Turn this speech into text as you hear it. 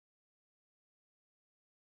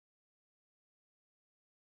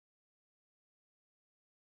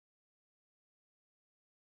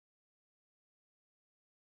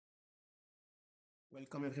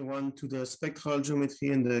Welcome everyone to the Spectral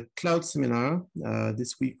Geometry and the Cloud seminar.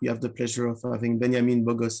 This week we have the pleasure of having Beniamin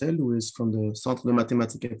Bogosel, who is from the Centre de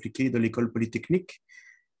Mathématiques Appliquées de l'Ecole Polytechnique.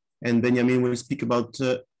 And Beniamin will speak about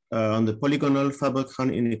on the polygonal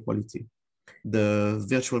Faber-Krahn inequality. The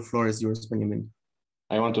virtual floor is yours, Beniamin.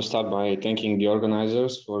 I want to start by thanking the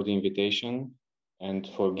organizers for the invitation and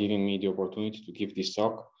for giving me the opportunity to give this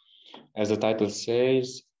talk. As the title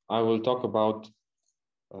says, I will talk about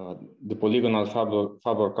the polygonal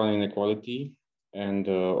Faber-Krahn inequality and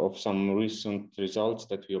of some recent results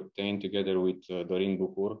that we obtained together with Dorin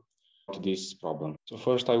Bucur to this problem. So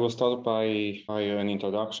first I will start by an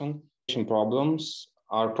introduction. Problems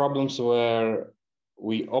are problems where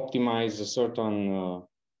we optimize a certain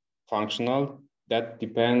functional that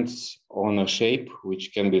depends on a shape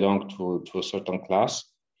which can belong to a certain class.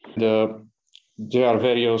 There are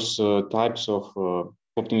various types of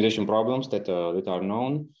optimization problems that are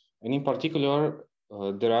known, and in particular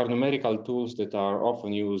there are numerical tools that are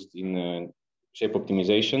often used in shape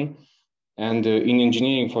optimization. And in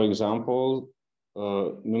engineering, for example,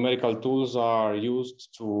 numerical tools are used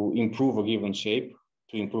to improve a given shape,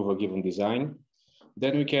 to improve a given design.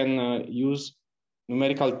 Then we can use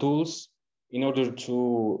numerical tools in order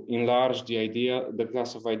to enlarge the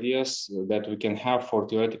class of ideas that we can have for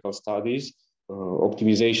theoretical studies.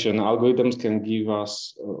 Optimization algorithms can give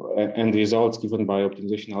us, and results given by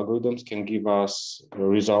optimization algorithms can give us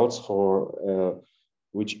results for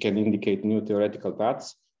which can indicate new theoretical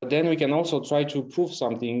paths. But then we can also try to prove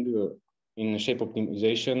something in shape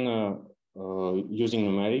optimization using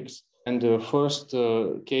numerics. And the first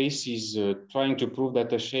case is trying to prove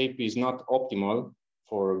that a shape is not optimal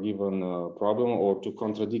for a given problem or to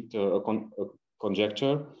contradict a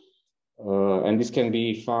conjecture. And this can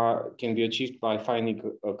be achieved by finding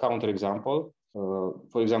a counterexample.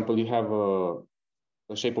 For example, you have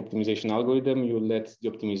a shape optimization algorithm. You let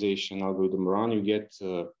the optimization algorithm run. You get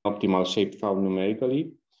optimal shape found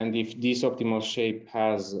numerically. And if this optimal shape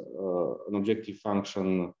has an objective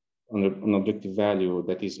function, an objective value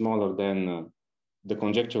that is smaller than the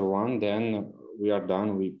conjecture one, then we are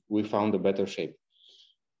done. We found a better shape.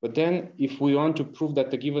 But then, if we want to prove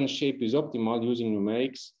that a given shape is optimal using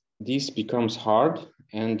numerics, this becomes hard,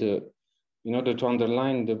 and in order to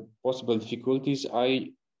underline the possible difficulties,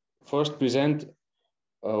 I first present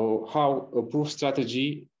how a proof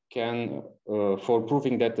strategy can, for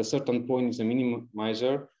proving that a certain point is a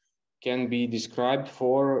minimizer, can be described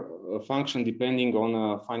for a function depending on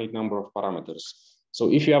a finite number of parameters.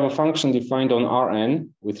 So if you have a function defined on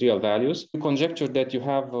Rn with real values, you conjecture that you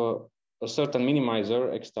have a certain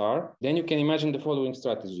minimizer, x star, then you can imagine the following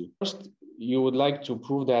strategy. First, you would like to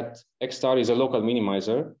prove that x star is a local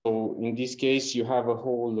minimizer. So in this case, you have a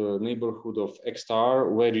whole neighborhood of x star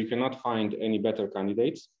where you cannot find any better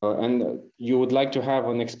candidates. And you would like to have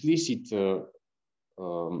an explicit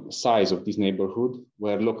size of this neighborhood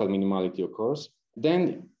where local minimality occurs.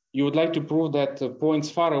 Then you would like to prove that points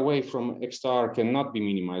far away from x star cannot be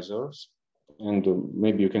minimizers. And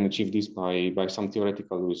maybe you can achieve this by some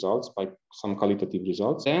theoretical results, by some qualitative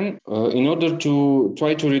results. Then, in order to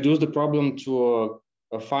try to reduce the problem to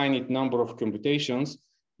a finite number of computations,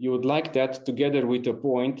 you would like that together with a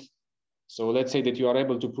point. So let's say that you are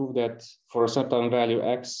able to prove that for a certain value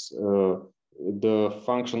x, the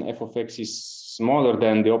function f of x is smaller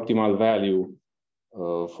than the optimal value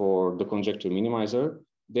for the conjecture minimizer.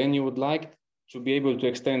 Then you would like to be able to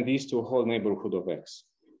extend this to a whole neighborhood of x.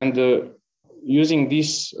 And using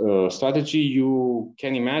this strategy, you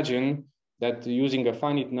can imagine that using a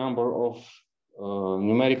finite number of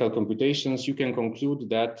numerical computations, you can conclude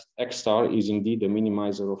that x star is indeed a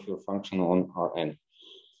minimizer of your function on Rn.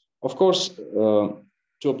 Of course,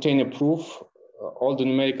 to obtain a proof, all the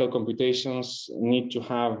numerical computations need to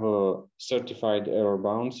have certified error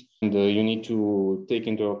bounds, and you need to take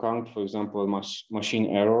into account, for example, machine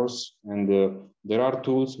errors. And there are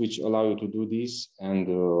tools which allow you to do this. And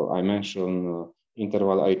I mentioned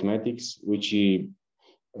interval arithmetics, which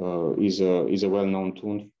is a well-known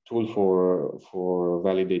tool for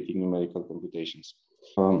validating numerical computations.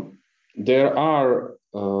 There are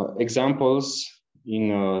examples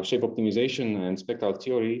in shape optimization and spectral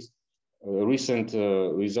theories. Recent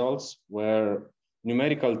results where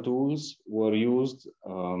numerical tools were used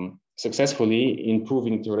successfully in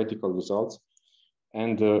proving theoretical results.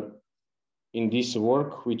 And in this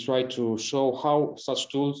work, we try to show how such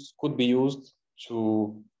tools could be used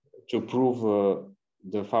to prove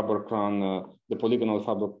the Faber-Krahn, the polygonal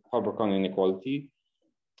Faber-Krahn inequality.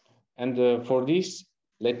 And for this,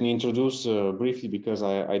 let me introduce briefly, because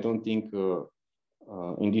I don't think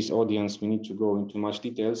in this audience we need to go into much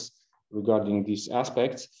details regarding these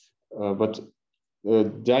aspects. But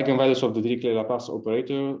The eigenvalues of the Dirichlet-Laplace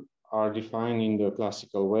operator are defined in the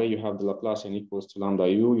classical way. You have the Laplacian equals to lambda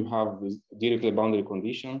u. You have the Dirichlet boundary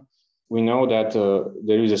condition. We know that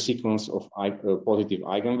there is a sequence of positive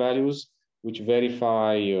eigenvalues which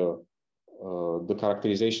verify the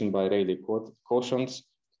characterization by Rayleigh quotients.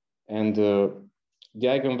 And the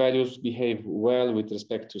eigenvalues behave well with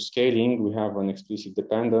respect to scaling. We have an explicit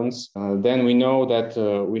dependence. Then we know that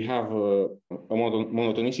we have a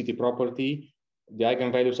monotonicity property. The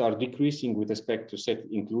eigenvalues are decreasing with respect to set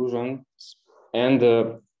inclusions. And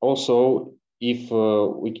also, if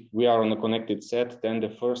we are on a connected set, then the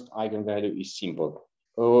first eigenvalue is simple.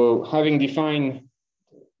 Having defined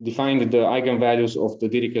the eigenvalues of the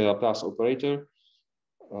Dirichlet-Laplace operator,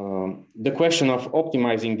 the question of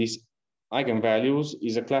optimizing these eigenvalues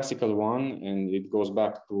is a classical one, and it goes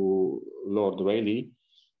back to Lord Rayleigh.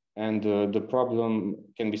 And the problem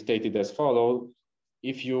can be stated as follows.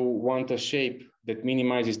 If you want a shape that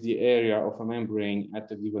minimizes the area of a membrane at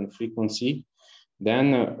a given frequency,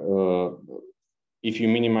 then if you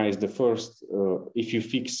minimize the first, if you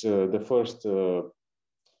fix the first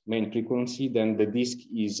main frequency, then the disk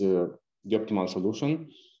is the optimal solution.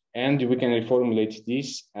 And we can reformulate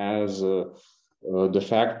this as the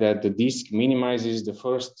fact that the disk minimizes the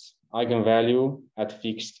first eigenvalue at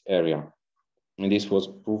fixed area. And this was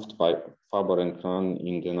proved by Faber-Krahn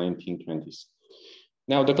in the 1920s.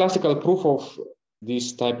 Now, the classical proof of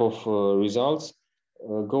this type of results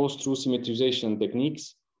goes through symmetrization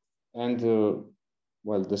techniques. And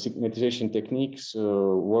well, the symmetrization techniques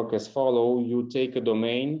work as follow. You take a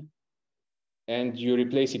domain and you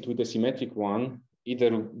replace it with a symmetric one, either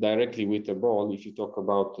directly with a ball, if you talk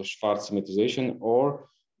about Schwarz symmetrization, or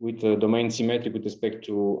with a domain symmetric with respect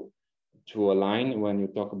to a line when you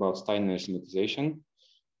talk about Steiner symmetrization.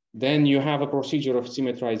 Then you have a procedure of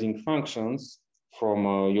symmetrizing functions from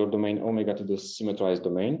your domain omega to the symmetrized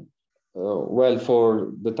domain. Well,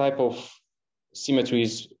 for the type of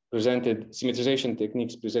symmetries presented, symmetrization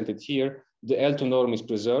techniques presented here, the L2 norm is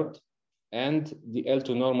preserved and the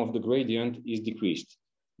L2 norm of the gradient is decreased.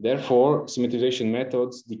 Therefore, symmetrization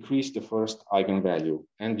methods decrease the first eigenvalue.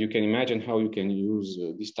 And you can imagine how you can use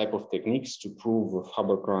this type of techniques to prove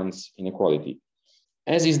Faber-Krahn's inequality.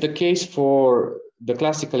 As is the case for the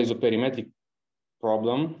classical isoperimetric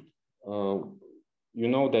problem, you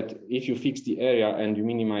know that if you fix the area and you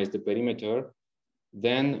minimize the perimeter,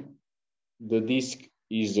 then the disk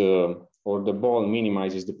is, or the ball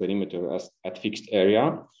minimizes the perimeter at fixed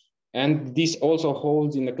area. And this also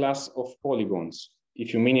holds in the class of polygons.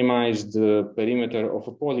 If you minimize the perimeter of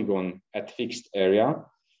a polygon at fixed area,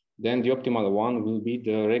 then the optimal one will be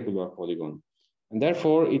the regular polygon. And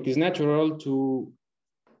therefore, it is natural to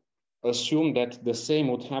assume that the same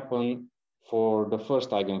would happen for the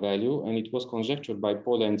first eigenvalue. And it was conjectured by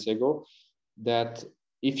Olya and Szeg that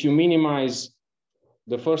if you minimize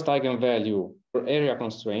the first eigenvalue for area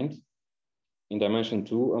constraint in dimension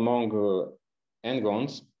 2 among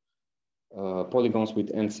n-gons, polygons with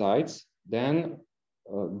n sides, then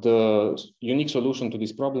the unique solution to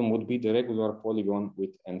this problem would be the regular polygon with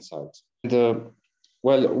n sides. And,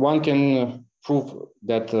 well, one can prove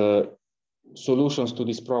that solutions to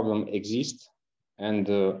this problem exist,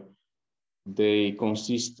 and they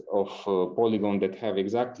consist of polygons that have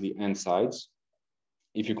exactly n sides.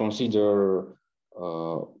 If you consider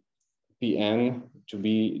Pn to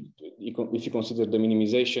be, if you consider the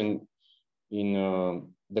minimization in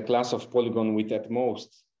the class of polygon with at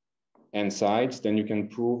most n sides, then you can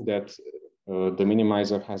prove that the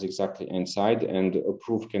minimizer has exactly n side, and a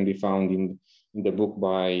proof can be found in the book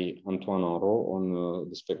by Antoine Henrot on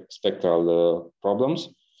the spectral problems.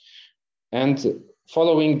 And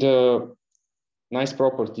following the nice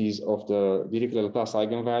properties of the Dirichlet-Laplace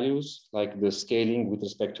eigenvalues, like the scaling with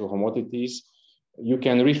respect to homotheties, you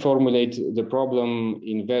can reformulate the problem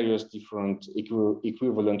in various different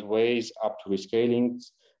equivalent ways up to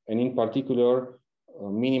rescalings, and in particular,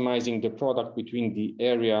 minimizing the product between the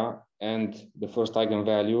area and the first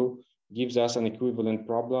eigenvalue gives us an equivalent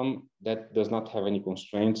problem that does not have any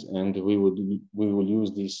constraints, and we will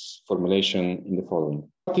use this formulation in the following.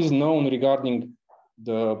 What is known regarding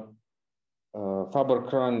the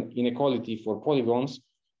Faber-Krahn inequality for polygons?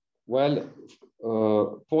 Well,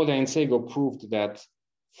 Olya and Szeg proved that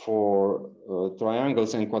for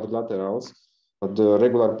triangles and quadrilaterals, the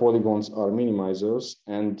regular polygons are minimizers,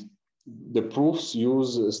 and the proofs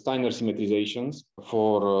use Steiner symmetrizations.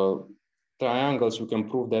 For triangles, we can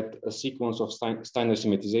prove that a sequence of Steiner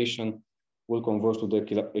symmetrization will converge to the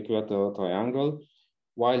equilateral triangle,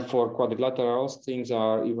 while for quadrilaterals, things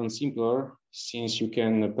are even simpler, since you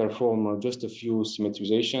can perform just a few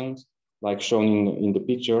symmetrizations, like shown in the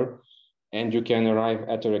picture, and you can arrive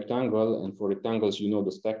at a rectangle. And for rectangles, you know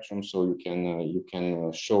the spectrum, so you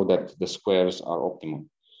can show that the squares are optimal.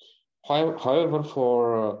 However,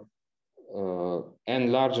 for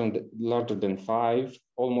n larger than 5,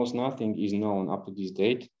 almost nothing is known up to this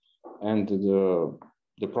date, and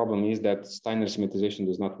the problem is that Steiner symmetrization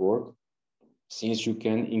does not work, since you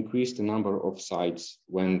can increase the number of sides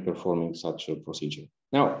when performing such a procedure.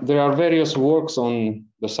 Now, there are various works on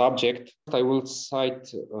the subject. I will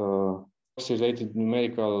cite related to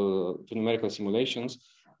numerical simulations.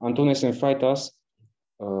 Antunes and Freitas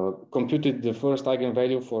computed the first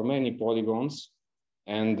eigenvalue for many polygons,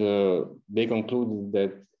 and they concluded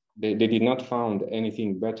that they did not find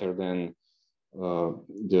anything better than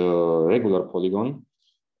the regular polygon.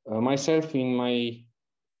 Myself, in my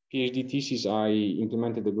PhD thesis, I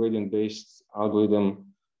implemented a gradient-based algorithm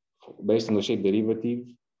based on the shape derivative,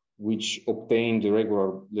 which obtained the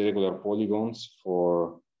regular polygons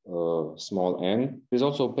for small n. There's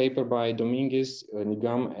also a paper by Dominguez,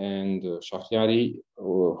 Nigam, and Shahriari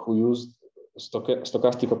who used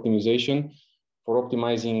stochastic optimization for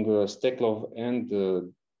optimizing Steklov and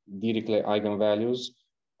Dirichlet eigenvalues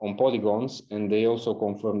on polygons, and they also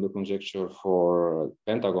confirmed the conjecture for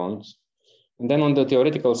pentagons. And then on the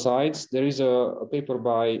theoretical sides, there is a paper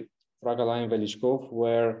by Fragala and Velichkov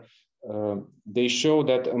where they show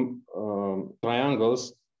that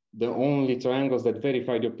triangles, the only triangles that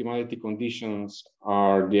verify the optimality conditions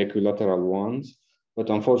are the equilateral ones, but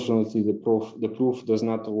unfortunately the proof does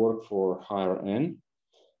not work for higher n.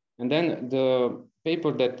 And then the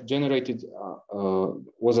paper that generated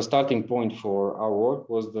was a starting point for our work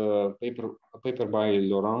was a paper by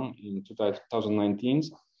Laurent in 2019,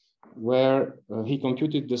 where he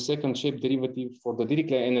computed the second shape derivative for the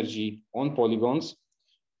Dirichlet energy on polygons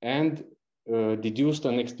and deduced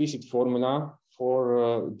an explicit formula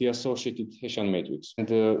for the associated Hessian matrix. And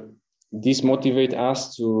this motivates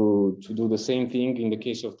us to do the same thing in the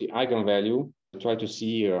case of the eigenvalue, to try to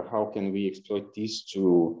see how can we exploit this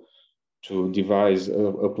to devise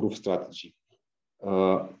a proof strategy.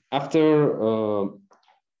 After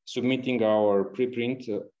submitting our preprint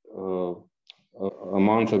a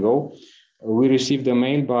month ago, we received a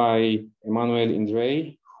mail by Emmanuel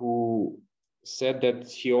Indrey, who said that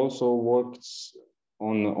he also works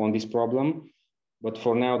on this problem, but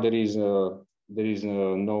for now there is no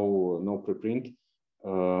preprint.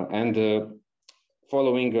 And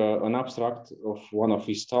following an abstract of one of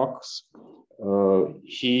his talks,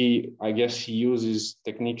 I guess he uses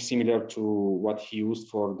techniques similar to what he used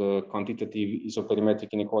for the quantitative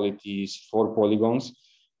isoperimetric inequalities for polygons,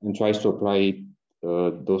 and tries to apply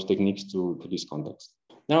those techniques to this context.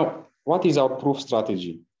 Now, what is our proof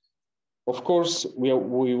strategy? Of course, we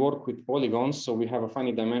work with polygons, so we have a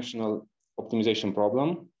finite dimensional optimization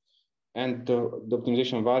problem, and the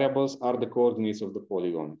optimization variables are the coordinates of the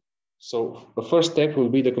polygon. So the first step will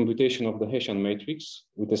be the computation of the Hessian matrix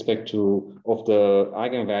with respect of the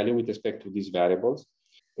eigenvalue with respect to these variables.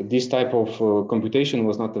 This type of computation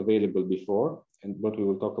was not available before, but we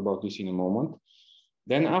will talk about this in a moment.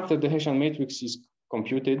 Then after the Hessian matrix is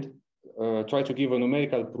computed, try to give a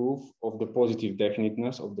numerical proof of the positive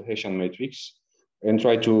definiteness of the Hessian matrix and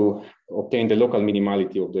try to obtain the local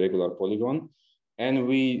minimality of the regular polygon. And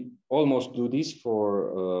we almost do this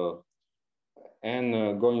for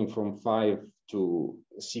n going from 5 to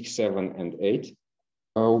 6, 7, and 8.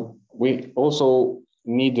 We also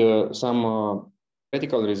need some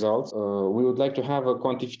theoretical results. We would like to have a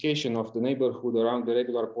quantification of the neighborhood around the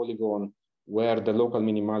regular polygon where the local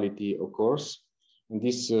minimality occurs. And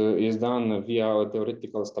this is done via a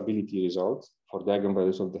theoretical stability result for the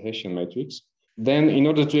eigenvalues of the Hessian matrix. Then, in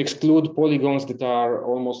order to exclude polygons that are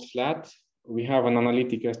almost flat, we have an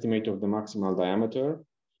analytic estimate of the maximal diameter.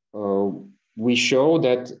 We show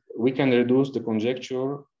that we can reduce the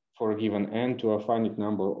conjecture for a given n to a finite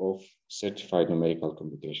number of certified numerical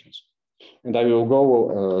computations. And I will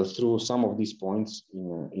go through some of these points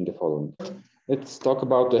in the following. Let's talk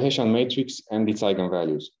about the Hessian matrix and its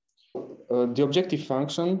eigenvalues. The objective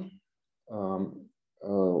function,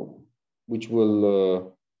 which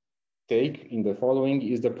we'll take in the following,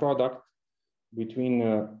 is the product between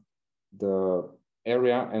the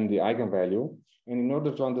area and the eigenvalue. And in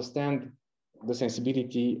order to understand the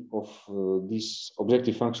sensibility of this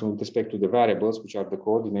objective function with respect to the variables, which are the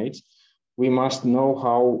coordinates, we must know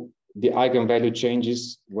how the eigenvalue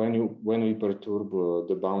changes when we perturb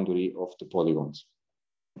the boundary of the polygons.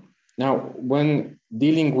 Now, when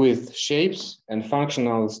dealing with shapes and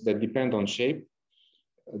functionals that depend on shape,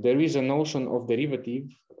 there is a notion of derivative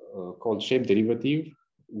called shape derivative,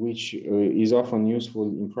 which is often useful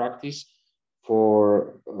in practice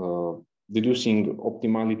for deducing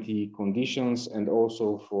optimality conditions and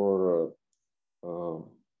also for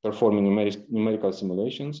performing numerical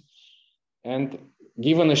simulations. And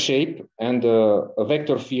given a shape and a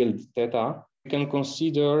vector field theta, we can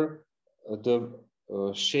consider the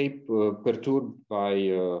shape perturbed by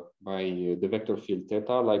the vector field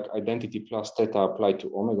theta, like identity plus theta applied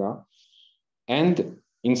to omega. And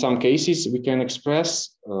in some cases, we can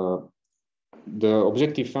express the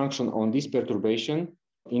objective function on this perturbation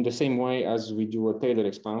in the same way as we do a Taylor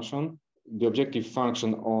expansion, the objective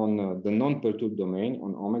function on the non-perturbed domain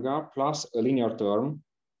on omega plus a linear term,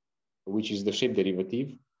 which is the shape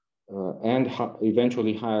derivative, and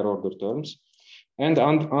eventually higher order terms. And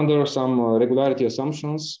under some regularity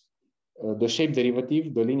assumptions, the shape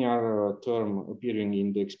derivative, the linear term appearing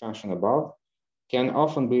in the expansion above, can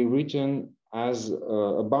often be written as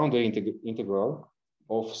a boundary integral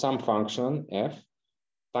of some function f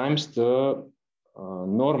times the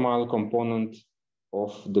normal component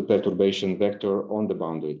of the perturbation vector on the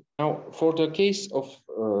boundary. Now, for the case of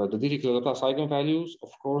the Dirichlet-Laplace eigenvalues,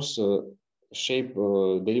 of course, shape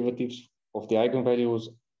derivatives of the eigenvalues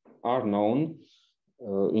are known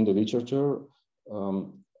in the literature.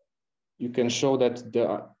 You can show that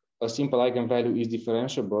a simple eigenvalue is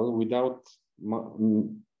differentiable without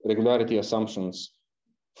regularity assumptions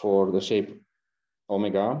for the shape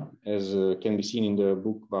omega, as can be seen in the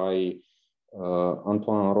book by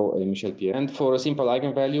Antoine Rowe and Michel Pierre. And for a simple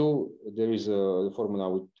eigenvalue, there is a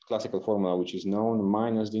formula, classical formula, which is known,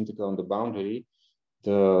 minus the integral on the boundary,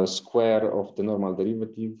 the square of the normal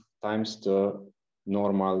derivative times the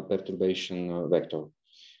normal perturbation vector.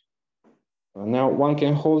 Now one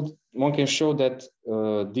can show that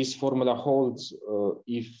this formula holds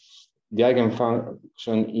if the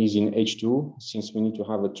eigenfunction is in H2, since we need to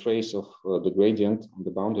have a trace of the gradient on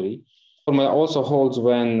the boundary. Formula also holds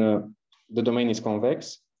when the domain is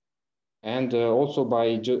convex, and also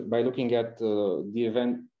by looking at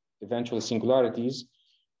the eventual singularities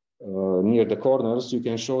near the corners, you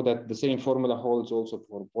can show that the same formula holds also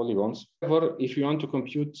for polygons. However, if you want to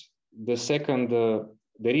compute the second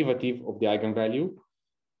derivative of the eigenvalue,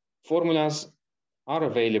 formulas are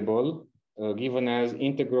available given as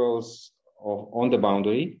integrals on the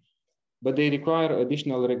boundary, but they require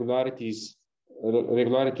additional regularity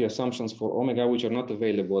assumptions for omega, which are not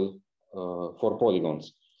available for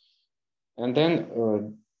polygons. And then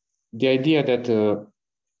the idea that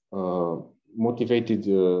motivated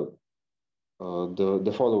the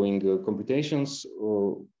following computations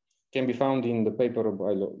can be found in the paper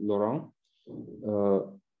by Laurent,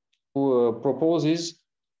 who proposes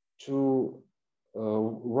to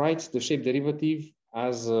write the shape derivative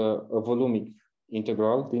as a volumic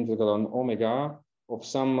integral, the integral on omega of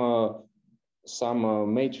some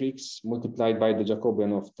matrix multiplied by the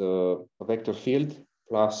Jacobian of the vector field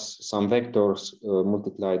plus some vectors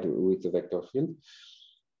multiplied with the vector field.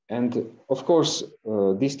 And of course,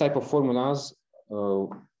 these type of formulas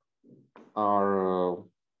are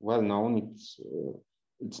well known.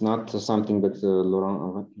 It's not something that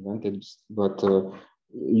Laurent invented, but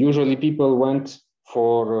usually people went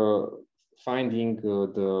for finding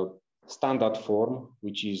the standard form,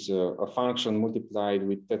 which is a function multiplied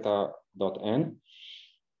with theta dot n,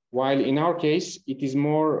 while in our case, it is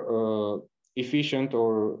more efficient,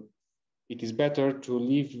 or it is better to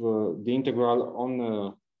leave the integral on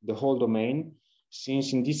the whole domain,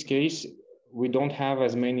 since in this case, we don't have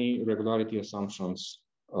as many regularity assumptions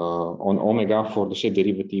on omega for the shape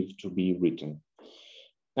derivative to be written.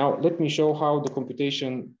 Now, let me show how the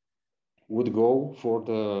computation would go for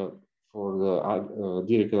the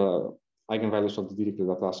eigenvalues of the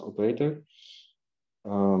Dirichlet-Laplace operator.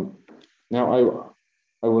 Now,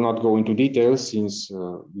 I will not go into details since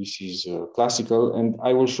this is classical, and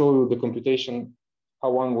I will show you the computation,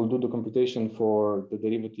 how one will do the computation for the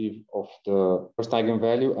derivative of the first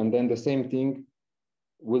eigenvalue, and then the same thing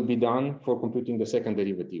will be done for computing the second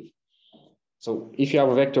derivative. So if you have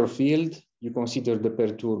a vector field, you consider the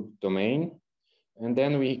perturbed domain, and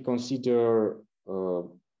then we consider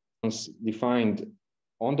defined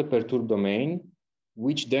on the perturbed domain,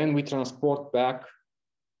 which then we transport back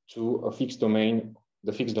to a fixed domain,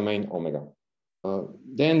 the fixed domain omega.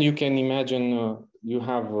 Then you can imagine you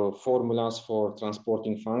have formulas for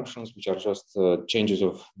transporting functions, which are just changes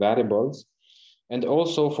of variables, and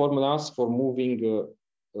also formulas for moving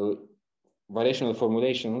variational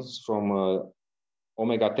formulations from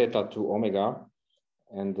omega theta to omega.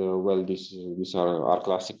 And well, these are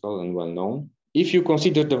classical and well known. If you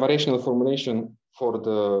consider the variational formulation for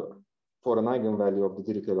an eigenvalue of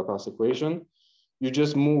the Dirichlet-Laplace equation, you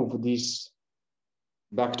just move this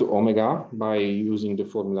back to omega by using the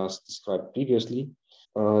formulas described previously.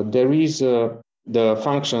 there is the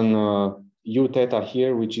function u theta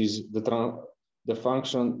here, which is the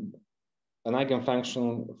function, an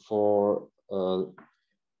eigenfunction for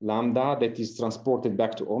lambda that is transported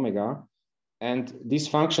back to omega. And this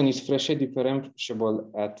function is Frechet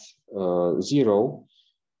differentiable at 0.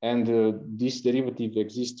 And this derivative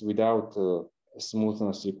exists without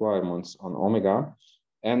smoothness requirements on omega.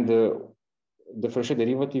 And the Frechet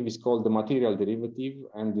derivative is called the material derivative,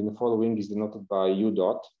 and in the following is denoted by u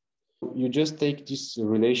dot. You just take this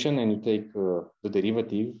relation and you take the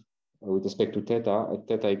derivative with respect to theta at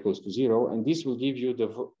theta equals to 0, and this will give you the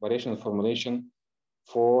variational formulation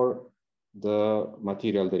for the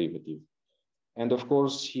material derivative. And of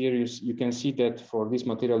course, here you can see that for this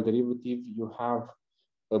material derivative, you have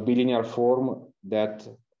a bilinear form that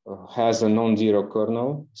has a non-zero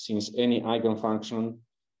kernel, since any eigenfunction,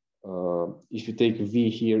 if you take v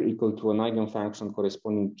here equal to an eigenfunction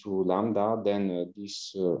corresponding to lambda, then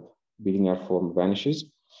this bilinear form vanishes.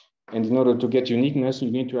 And in order to get uniqueness,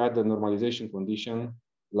 you need to add the normalization condition,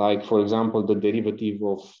 like, for example, the derivative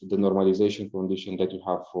of the normalization condition that you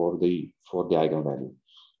have for the eigenvalue.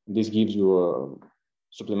 This gives you a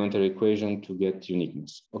supplementary equation to get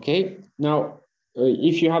uniqueness. Okay, now,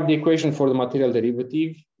 if you have the equation for the material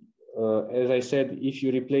derivative, as I said, if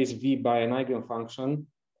you replace v by an eigenfunction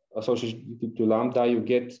associated to lambda, you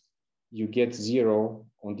get 0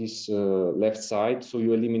 on this left side, so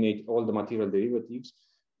you eliminate all the material derivatives.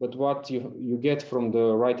 But what you get from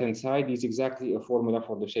the right-hand side is exactly a formula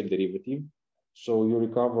for the shape derivative. So you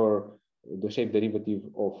recover the shape derivative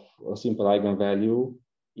of a simple eigenvalue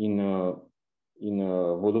in a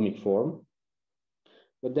volumic form.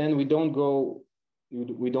 But then we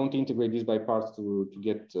don't integrate this by parts to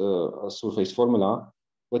get a surface formula,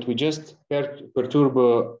 but we just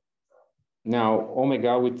perturb now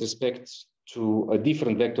omega with respect to a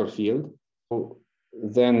different vector field. So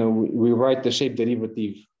then we write the shape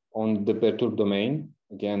derivative on the perturbed domain.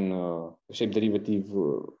 Again, the shape derivative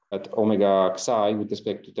at omega xi with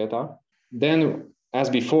respect to theta. Then, as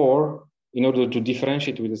before, in order to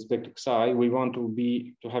differentiate with respect to xi, we want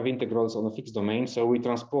to have integrals on a fixed domain. So we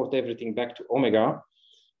transport everything back to omega.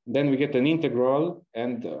 Then we get an integral,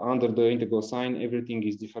 and under the integral sign, everything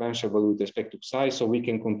is differentiable with respect to xi, so we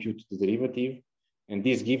can compute the derivative. And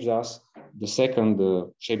this gives us the second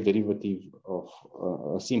shape derivative of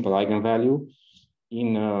a simple eigenvalue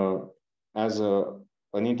as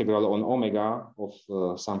an integral on omega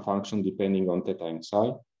of some function depending on theta and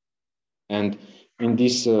psi. And in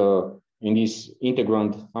this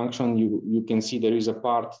integrand function, you can see there is a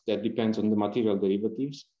part that depends on the material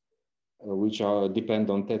derivatives, which depend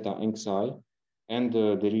on theta and psi. And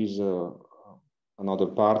there is another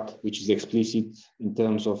part which is explicit in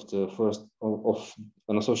terms of the first of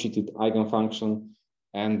an associated eigenfunction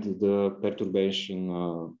and the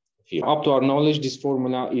perturbation field. Up to our knowledge, this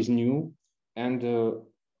formula is new, and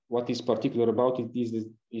what is particular about it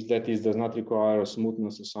is that it does not require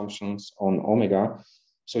smoothness assumptions on omega,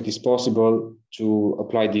 so it is possible to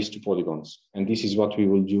apply this to polygons, and this is what we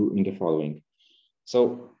will do in the following.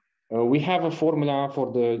 So we have a formula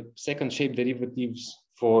for the second shape derivatives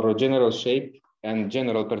for general shape and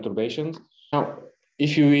general perturbations. Now,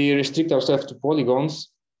 if we restrict ourselves to polygons,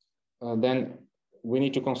 then we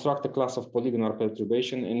need to construct a class of polygonal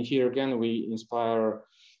perturbation. And here again, we inspire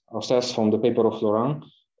ourselves from the paper of Laurent.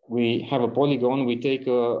 We have a polygon, we take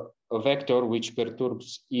a vector which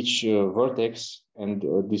perturbs each vertex, and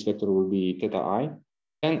this vector will be theta I.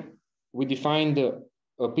 Then we define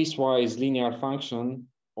a piecewise linear function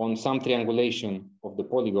on some triangulation of the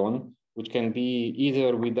polygon, which can be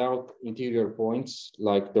either without interior points,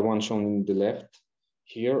 like the one shown in the left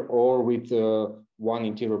here, or with one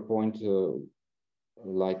interior point,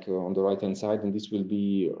 like on the right-hand side, and this will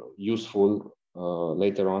be useful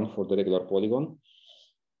later on for the regular polygon.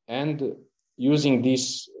 And using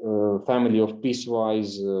this family of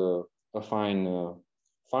piecewise affine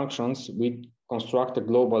functions, we construct a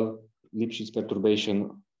global Lipschitz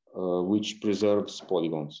perturbation which preserves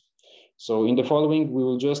polygons. So in the following, we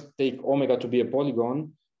will just take omega to be a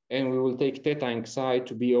polygon, and we will take theta and psi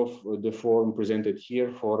to be of the form presented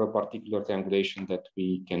here for a particular triangulation that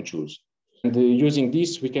we can choose. And using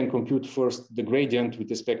this, we can compute first the gradient with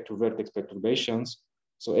respect to vertex perturbations.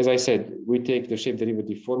 So as I said, we take the shape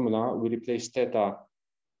derivative formula, we replace theta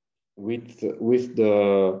with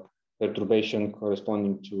the perturbation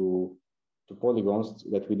corresponding to polygons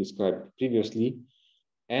that we described previously.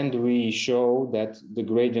 And we show that the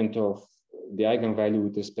gradient of the eigenvalue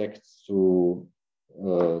with respect to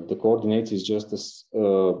the coordinates is just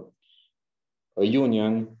a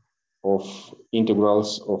union of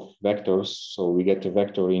integrals of vectors. So we get a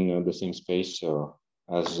vector in the same space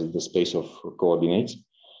as the space of coordinates.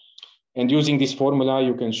 And using this formula,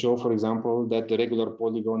 you can show, for example, that the regular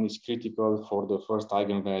polygon is critical for the first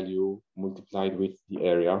eigenvalue multiplied with the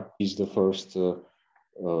area. This is the first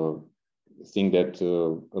thing that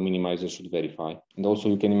a minimizer should verify. And also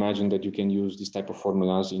you can imagine that you can use this type of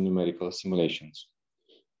formulas in numerical simulations.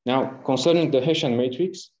 Now, concerning the Hessian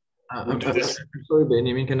matrix. I'm sorry,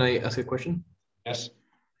 Beniamin, can I ask a question? Yes.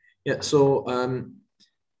 Yeah, so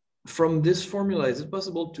from this formula, is it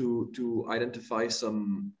possible to identify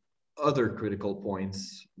some other critical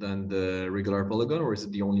points than the regular polygon, or is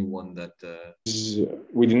it the only one that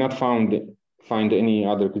we did not find any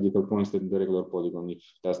other critical points than the regular polygon, if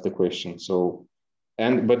that's the question. So,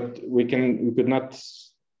 but we could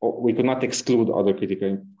not exclude other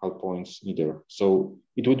critical points either. So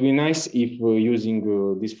it would be nice if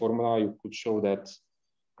using this formula you could show that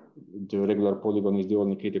the regular polygon is the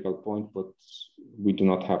only critical point, but we do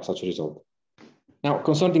not have such a result. Now,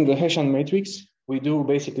 concerning the Hessian matrix, we do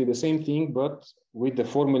basically the same thing, but with the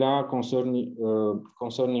formula concerning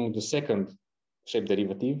the second shape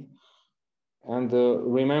derivative. And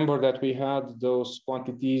remember that we had those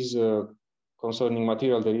quantities concerning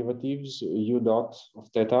material derivatives, u dot of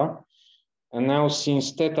theta. And now,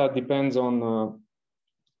 since theta depends on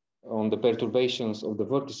the perturbations of the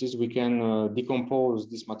vertices, we can decompose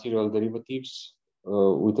these material derivatives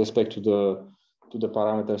with respect to the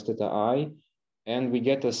parameters theta I, and we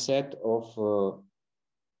get a set of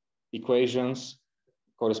equations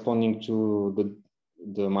corresponding to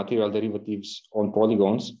the material derivatives on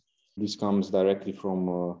polygons. This comes directly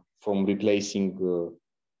from replacing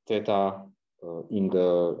theta in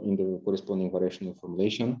the corresponding variational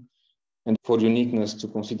formulation. And for uniqueness, to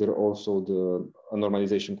consider also a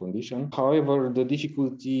normalization condition. However, the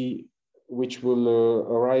difficulty which will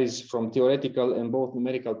arise from theoretical and both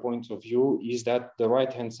numerical points of view is that the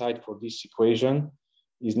right-hand side for this equation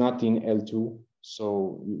is not in L2.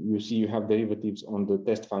 So you see you have derivatives on the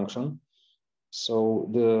test function. So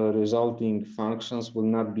the resulting functions will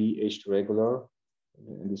not be H2 regular,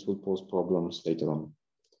 and this will pose problems later on.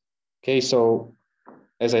 Okay, so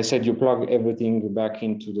as I said, you plug everything back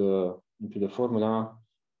into the formula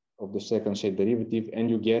of the second shape derivative, and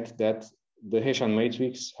you get that the Hessian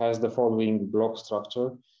matrix has the following block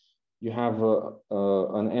structure. You have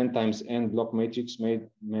an n times n block matrix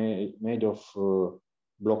made of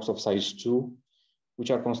blocks of size 2, which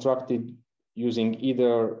are constructed using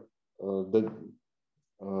either the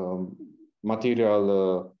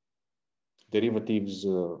material derivatives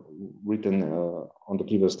written on the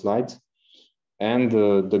previous slide, and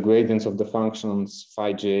the gradients of the functions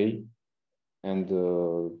phi j and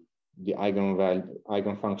the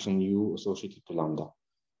eigenfunction u associated to lambda.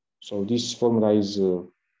 So this formula is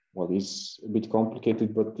is a bit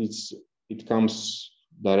complicated, but it comes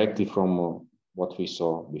directly from what we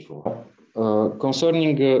saw before.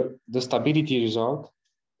 Concerning the stability result,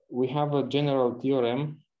 we have a general theorem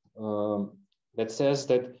that says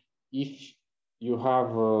that if you have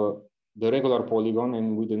the regular polygon,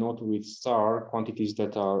 and we denote with star quantities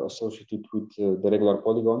that are associated with the regular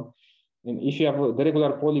polygon, and if you have the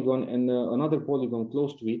regular polygon and another polygon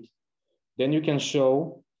close to it, then you can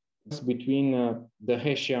show between the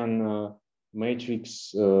Hessian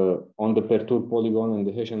matrix on the perturbed polygon and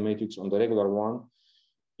the Hessian matrix on the regular one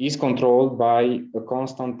is controlled by a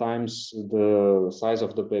constant times the size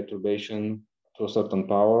of the perturbation to a certain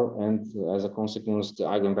power, and as a consequence, the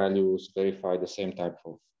eigenvalues verify the same type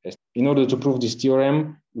of estimate. In order to prove this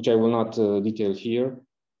theorem, which I will not detail here,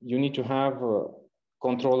 you need to have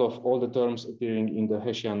control of all the terms appearing in the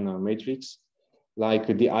Hessian matrix, like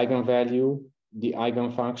the eigenvalue, the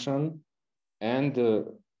eigenfunction, and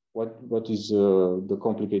what is the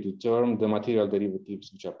complicated term, the material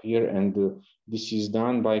derivatives which appear. And this is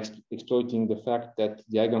done by exploiting the fact that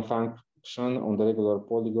the eigenfunction on the regular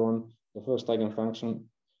polygon, the first eigenfunction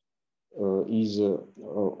is,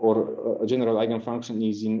 or a general eigenfunction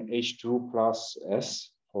is in H2 plus S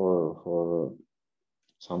for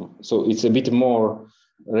some. So it's a bit more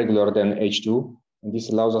regular than H2. And this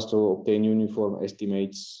allows us to obtain uniform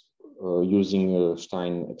estimates using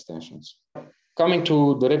Stein extensions. Coming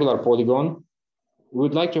to the regular polygon, we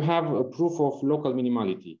would like to have a proof of local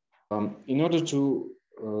minimality. In order to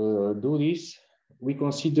do this, we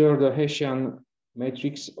consider the Hessian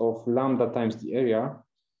matrix of lambda times the area.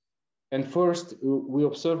 And first, we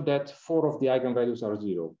observe that 4 of the eigenvalues are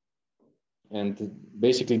 0. And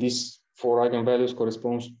basically, these 4 eigenvalues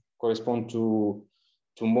correspond to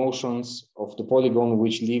motions of the polygon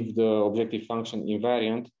which leave the objective function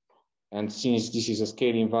invariant. And since this is a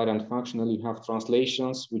scale invariant functional, you have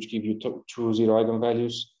translations which give you 2 zero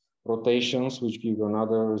eigenvalues, rotations, which give you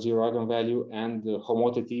another zero eigenvalue, and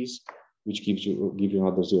homotheties, which give you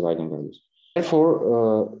another zero eigenvalues.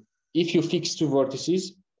 Therefore, if you fix two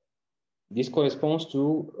vertices, this corresponds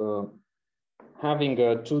to having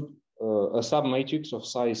a submatrix of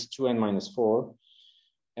size 2n minus 4,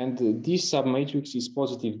 and this submatrix is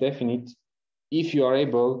positive definite if you are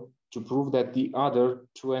able to prove that the other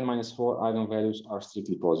 2n minus 4 eigenvalues are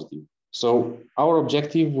strictly positive. So our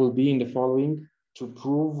objective will be in the following: to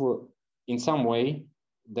prove in some way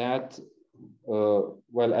that,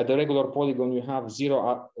 well, at the regular polygon you have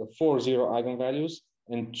 4 zero eigenvalues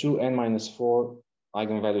and 2n minus 4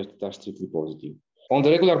 eigenvalues that are strictly positive. On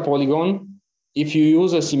the regular polygon, if you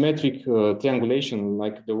use a symmetric triangulation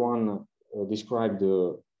like the one described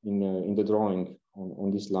in the drawing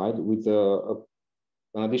on this slide, with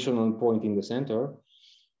an additional point in the center,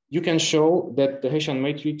 you can show that the Hessian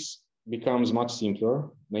matrix becomes much simpler.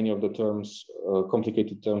 Many of the terms,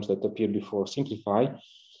 complicated terms that appeared before, simplify,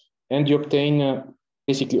 and you obtain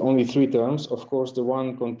basically only 3 terms. Of course,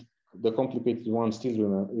 the complicated one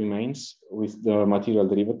still remains with the material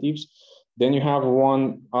derivatives. Then you have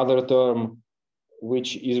one other term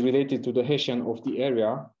which is related to the Hessian of the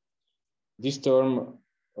area. This term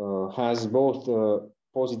has both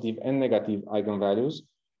positive and negative eigenvalues.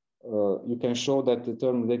 You can show that the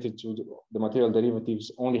term related to the material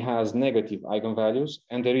derivatives only has negative eigenvalues,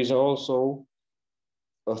 and there is also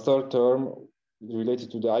a third term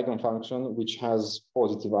related to the eigenfunction which has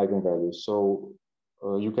positive eigenvalues. So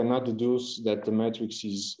you cannot deduce that the matrix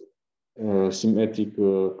is symmetric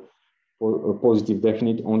or positive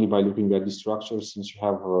definite only by looking at the structure, since you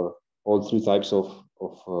have all 3 types of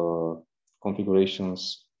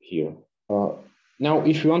configurations here. Now,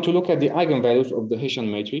 if you want to look at the eigenvalues of the Hessian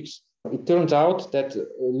matrix, it turns out that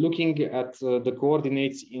looking at the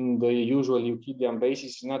coordinates in the usual Euclidean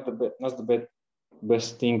basis is not the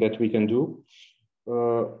best thing that we can do.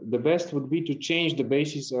 The best would be to change the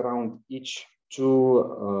basis around each to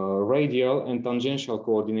radial and tangential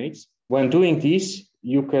coordinates. When doing this,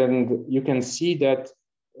 you can see that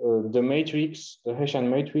the matrix, the Hessian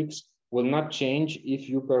matrix, will not change if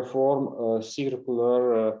you perform a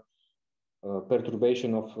circular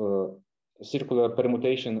perturbation of circular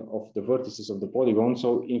permutation of the vertices of the polygon.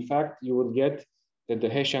 So in fact, you will get that the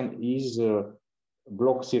Hessian is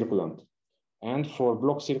block circulant. And for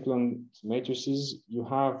block circulant matrices, you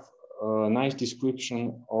have a nice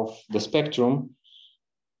description of the spectrum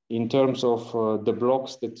in terms of the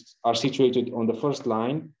blocks that are situated on the first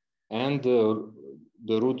line and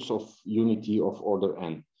the roots of unity of order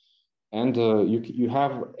n. And you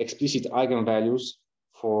have explicit eigenvalues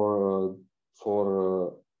for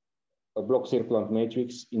a block circulant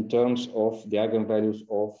matrix in terms of the eigenvalues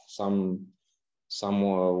of some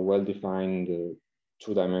well-defined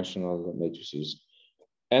 2-dimensional matrices.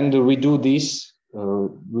 And we do these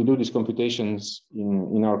computations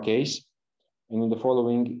in our case. And in the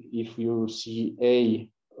following, if you see A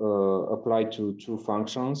applied to 2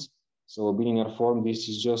 functions, so a bilinear form, this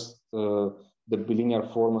is just the bilinear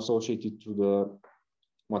form associated to the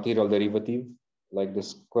material derivative, like the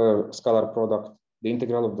scalar product, the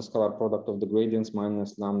integral of the scalar product of the gradients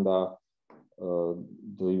minus lambda,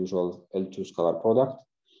 the usual L2 scalar product.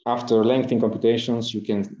 After lengthening computations, you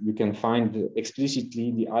can find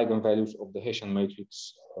explicitly the eigenvalues of the Hessian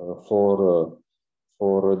matrix for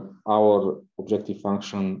our objective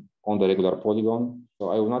function on the regular polygon. So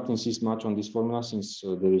I will not insist much on this formula, since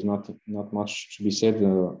there is not much to be said.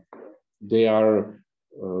 They are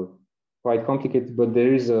quite complicated, but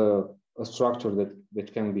there is a structure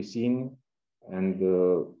that can be seen, and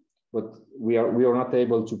but we are not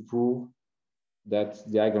able to prove that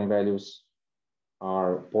the eigenvalues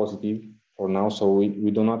are positive for now. So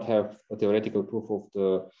we do not have a theoretical proof of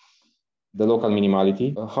the local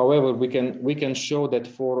minimality. However, we can show that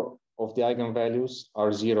 4 of the eigenvalues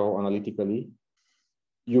are 0 analytically.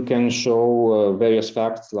 You can show various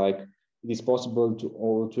facts, like it is possible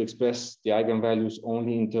to express the eigenvalues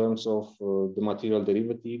only in terms of the material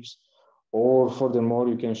derivatives, or furthermore,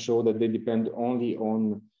 you can show that they depend only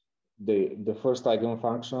on the first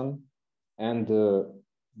eigenfunction and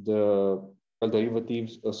the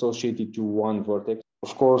derivatives associated to one vertex.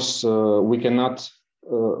 Of course, we cannot,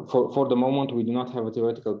 for the moment, we do not have a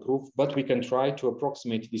theoretical proof, but we can try to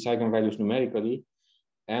approximate these eigenvalues numerically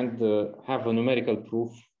and have a numerical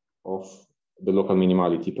proof of the local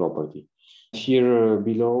minimality property. Here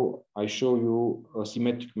below, I show you a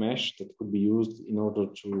symmetric mesh that could be used in order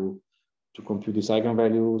to compute these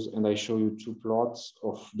eigenvalues, and I show you 2 plots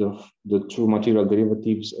of the 2 material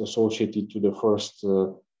derivatives associated to the first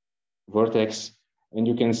vertex. And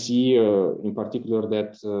you can see in particular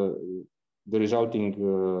that the resulting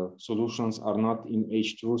solutions are not in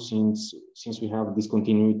H2 since we have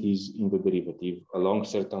discontinuities in the derivative along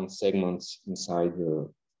certain segments inside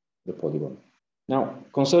the polygon. Now,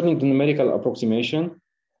 concerning the numerical approximation,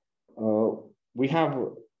 we have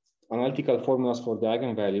analytical formulas for the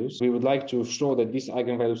eigenvalues. We would like to show that these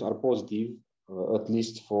eigenvalues are positive, at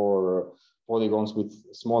least for polygons with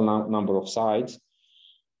small number of sides.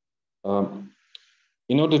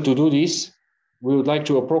 In order to do this, we would like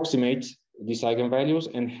to approximate these eigenvalues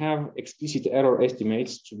and have explicit error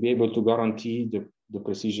estimates to be able to guarantee the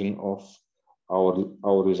precision of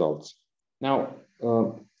our results. Now,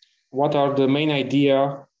 what are the main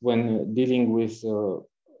idea when dealing with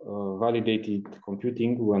validated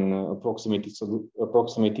computing, when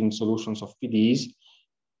approximating solutions of PDEs?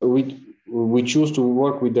 We choose to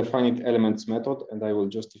work with the finite elements method, and I will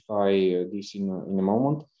justify this in a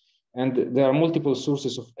moment. And there are multiple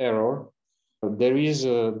sources of error. There is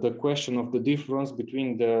the question of the difference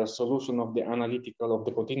between the solution of the analytical of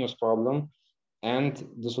the continuous problem and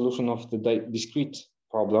the solution of the discrete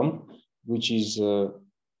problem, which is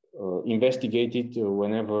investigated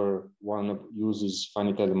whenever one uses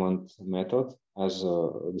finite element method as a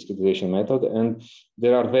discretization method. And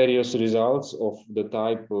there are various results of the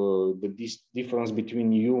type, this difference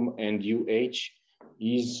between U and UH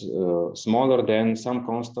is smaller than some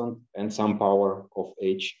constant and some power of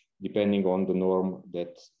H, depending on the norm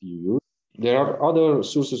that you use. There are other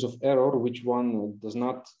sources of error which one does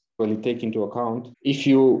not really take into account. If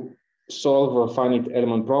you solve a finite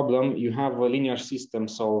element problem, you have a linear system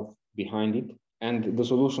solved behind it, and the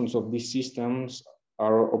solutions of these systems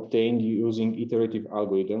are obtained using iterative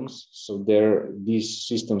algorithms. So these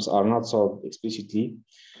systems are not solved explicitly.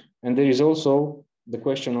 And there is also the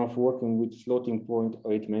question of working with floating point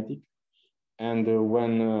arithmetic. And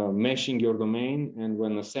when meshing your domain and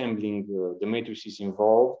when assembling the matrices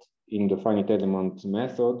involved in the finite element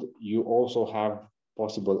method, you also have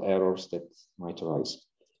possible errors that might arise.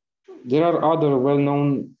 There are other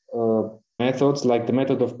well-known methods, like the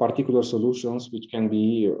method of particular solutions, which can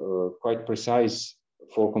be quite precise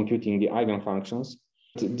for computing the eigenfunctions.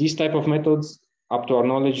 These type of methods, up to our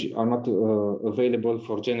knowledge, are not available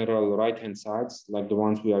for general right-hand sides, like the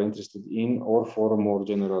ones we are interested in, or for more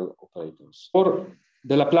general operators. For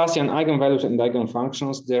the Laplacian eigenvalues and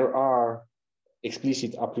eigenfunctions, there are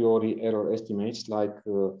explicit a priori error estimates, like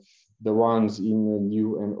the ones in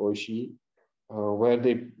Liu and Oishi, where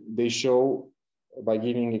they show by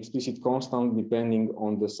giving explicit constant depending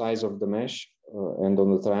on the size of the mesh and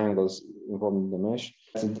on the triangles involved in the mesh.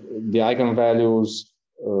 The eigenvalues,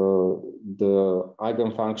 the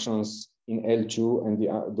eigenfunctions in L2 and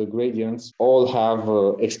the gradients all have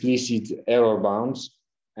explicit error bounds,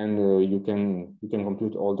 and you can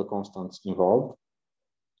compute all the constants involved.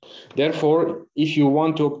 Therefore, if you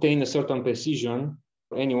want to obtain a certain precision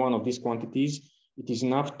for any one of these quantities, it is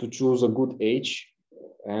enough to choose a good H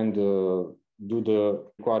and do the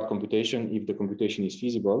required computation if the computation is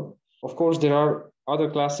feasible. Of course, there are other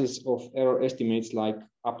classes of error estimates, like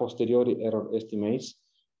a posteriori error estimates,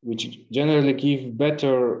 which generally give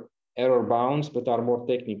better error bounds but are more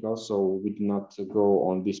technical, so we do not go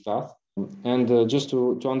on this path. And just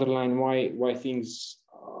to underline why things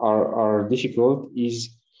are difficult is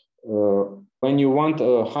when you want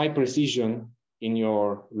a high precision in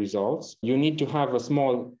your results, you need to have a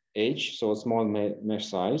small h, so a small mesh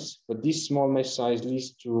size, but this small mesh size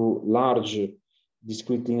leads to large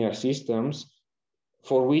discrete linear systems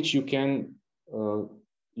for which you cannot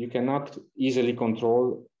easily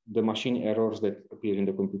control the machine errors that appear in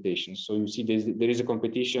the computation. So you see there is a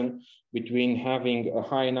competition between having a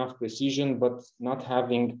high enough precision but not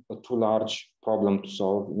having a too large problem to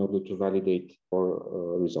solve in order to validate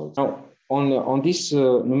our results. Now, on this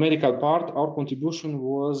numerical part, our contribution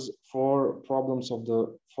was for problems of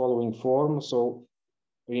the following form. So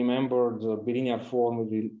remember the bilinear form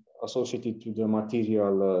associated to the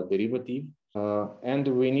material derivative. And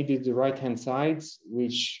we needed the right-hand sides,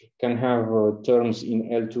 which can have terms in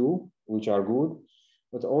L2, which are good,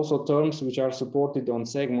 but also terms which are supported on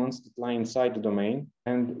segments that lie inside the domain.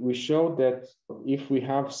 And we showed that if we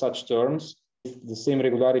have such terms with the same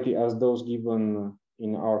regularity as those given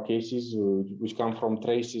in our cases, which come from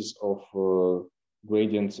traces of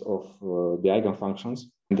gradients of the eigenfunctions,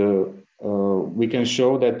 we can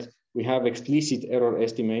show that we have explicit error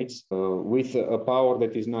estimates with a power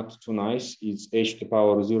that is not too nice. It's h to the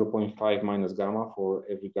power 0.5 minus gamma for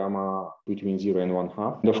every gamma between 0 and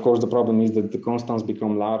 1/2. And of course, the problem is that the constants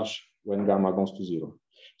become large when gamma goes to 0.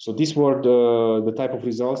 So these were the type of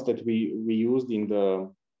results that we used in the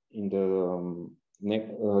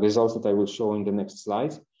results that I will show in the next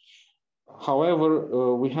slide.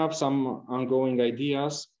 However, we have some ongoing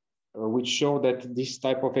ideas which show that this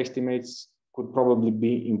type of estimates could probably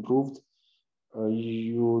be improved.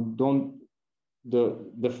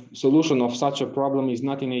 The solution of such a problem is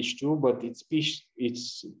not in H2, but it's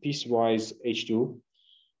piecewise H2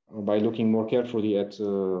 by looking more carefully at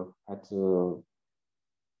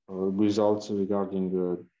results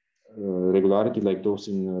regarding regularity, like those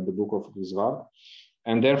in the book of Griswald.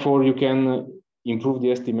 And therefore, you can improve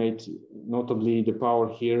the estimate. Notably, the power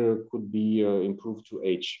here could be improved to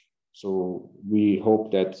H. So we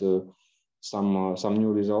hope that some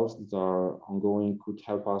new results that are ongoing could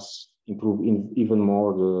help us improve even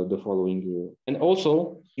more the following year. And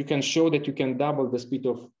also, you can show that you can double the speed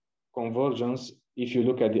of convergence if you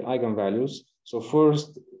look at the eigenvalues. So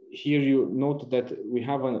first, here you note that we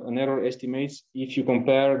have an error estimates if you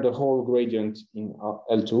compare the whole gradient in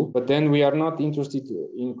L2, but then we are not interested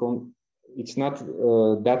in it's not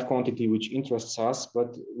that quantity which interests us,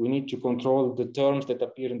 but we need to control the terms that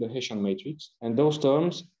appear in the Hessian matrix. And those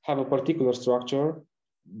terms have a particular structure.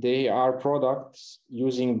 They are products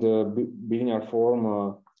using the bilinear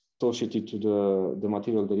form associated to the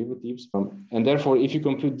material derivatives. And therefore, if you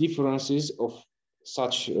compute differences of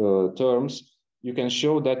such terms, you can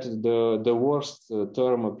show that the worst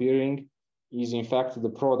term appearing is in fact the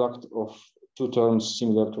product of two terms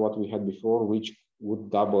similar to what we had before, which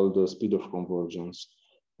would double the speed of convergence.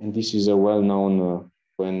 And this is a well-known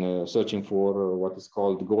when searching for what is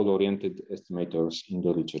called goal-oriented estimators in the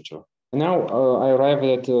literature. And now I arrive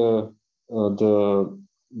at the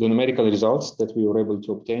numerical results that we were able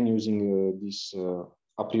to obtain using these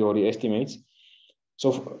a priori estimates.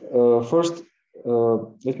 So first,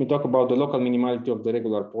 let me talk about the local minimality of the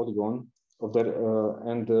regular polygon.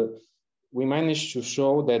 We managed to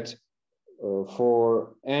show that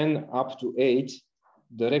for n up to 8,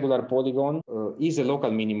 the regular polygon is a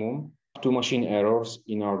local minimum to machine errors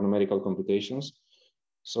in our numerical computations.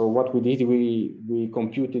 So what we did, we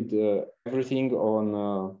computed everything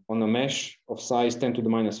on a mesh of size 10 to the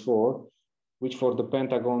minus 4, which for the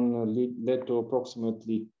pentagon led to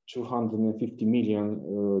approximately 250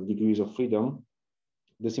 million degrees of freedom.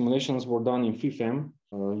 The simulations were done in FIFM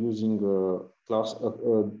using a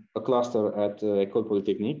cluster at Ecole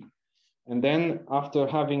Polytechnique. And then after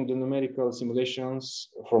having the numerical simulations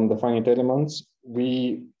from the finite elements,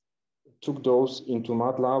 we took those into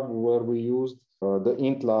MATLAB, where we used the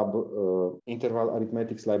IntLab interval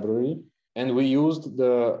arithmetics library. And we used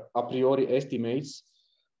the a priori estimates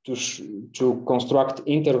to construct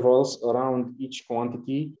intervals around each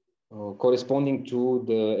quantity corresponding to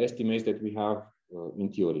the estimates that we have in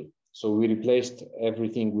theory. So we replaced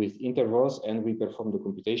everything with intervals and we performed the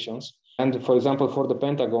computations. And for example, for the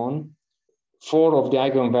pentagon, 4 of the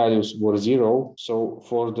eigenvalues were 0. So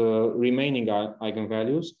for the remaining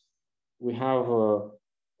eigenvalues, we have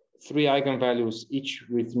 3 eigenvalues, each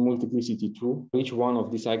with multiplicity 2. Each one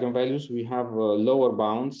of these eigenvalues, we have lower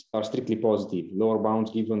bounds are strictly positive, lower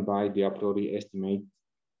bounds given by the a priori estimate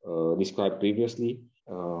described previously,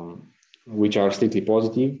 which are strictly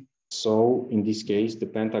positive. So in this case, the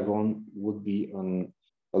pentagon would be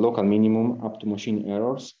a local minimum up to machine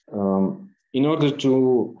errors. In order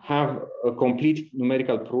to have a complete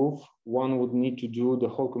numerical proof, one would need to do the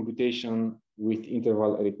whole computation with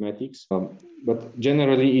interval arithmetics. But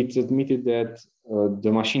generally, it's admitted that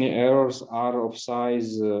the machine errors are of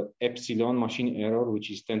size epsilon machine error,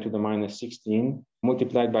 which is 10 to the minus 16,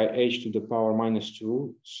 multiplied by h to the power minus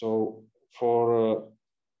 2. So for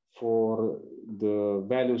the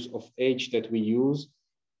values of h that we use,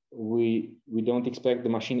 we don't expect the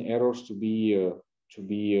machine errors to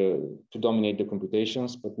dominate the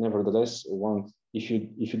computations, but nevertheless, if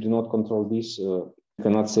you do not control this, you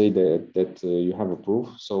cannot say that you have a proof.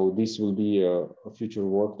 So this will be a future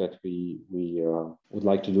work that we would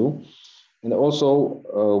like to do. And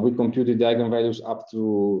also, we computed the eigenvalues up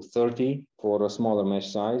to 30 for a smaller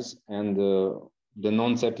mesh size, and the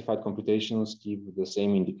non-certified computations give the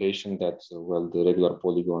same indication that, well, the regular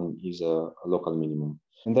polygon is a local minimum.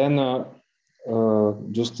 And then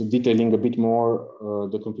just detailing a bit more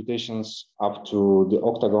the computations up to the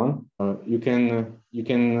octagon, you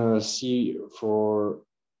can see for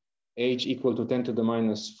h equal to 10 to the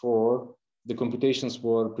minus 4, the computations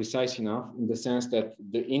were precise enough in the sense that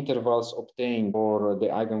the intervals obtained for the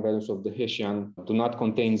eigenvalues of the Hessian do not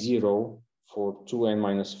contain 0 for 2n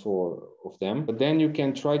minus 4 of them. But then you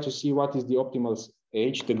can try to see what is the optimal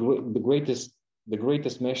h, the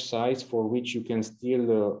greatest mesh size for which you can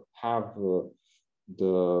still have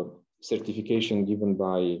the certification given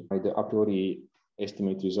by the a priori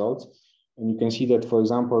estimate results. And you can see that, for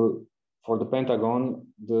example, for the pentagon,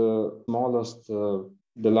 the smallest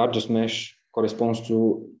the largest mesh corresponds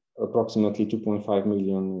to approximately 2.5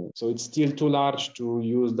 million. So it's still too large to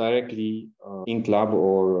use directly IntLab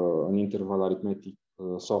or an interval arithmetic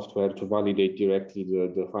software to validate directly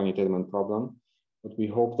the finite element problem. But we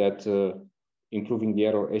hope that improving the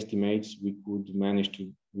error estimates, we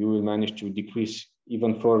will manage to decrease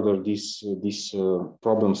even further this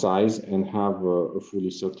problem size and have a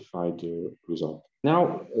fully certified result.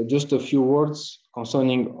 Now, just a few words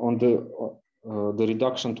concerning on the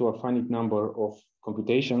reduction to a finite number of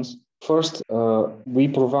computations. First, we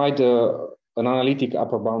provide an analytic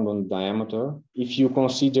upper bound on diameter. If you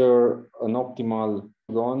consider an optimal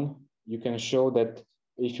polygon, you can show that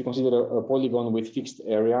if you consider a polygon with fixed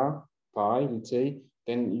area, pi, let's say,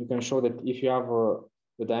 then you can show that if you have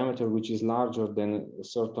the diameter which is larger than a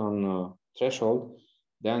certain threshold,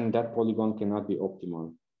 then that polygon cannot be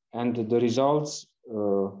optimal. And the results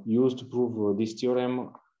used to prove this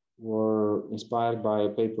theorem were inspired by a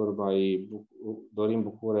paper by Dorin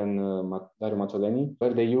Bucur and Dario Mazzoleni,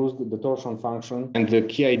 where they used the torsion function. And the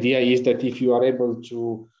key idea is that if you are able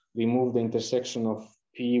to remove the intersection of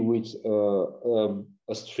P with a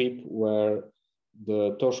strip where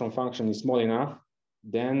the torsion function is small enough,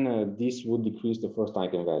 then this would decrease the first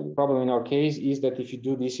eigenvalue. The problem in our case is that if you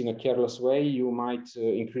do this in a careless way, you might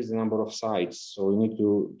increase the number of sides. So you need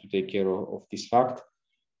to take care of this fact.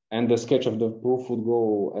 And the sketch of the proof would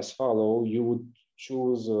go as follows. You would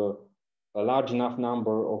choose a large enough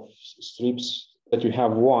number of strips that you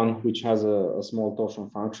have one which has a small torsion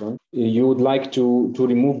function. You would like to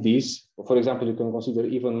remove this. For example, you can consider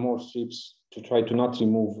even more strips to try to not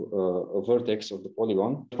remove a vertex of the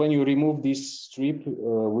polygon. When you remove this strip,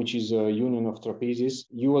 which is a union of trapezes,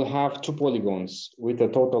 you will have two polygons with a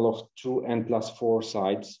total of 2 n plus 4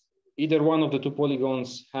 sides. Either one of the two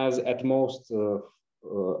polygons has at most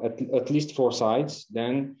at least 4 sides,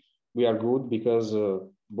 then we are good because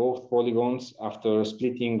both polygons after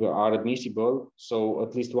splitting are admissible, so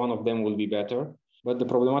at least one of them will be better. But the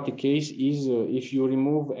problematic case is if you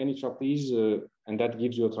remove any trapeze and that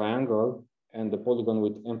gives you a triangle and the polygon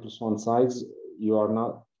with n plus 1 sides, you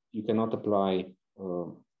cannot apply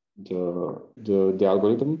the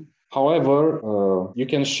algorithm. However, you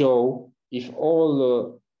can show if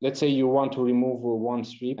all, let's say you want to remove one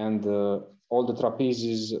strip and all the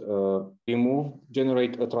trapezes removed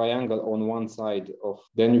generate a triangle on one side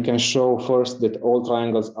then you can show first that all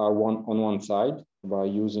triangles are on one side by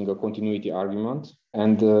using a continuity argument.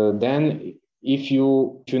 And then if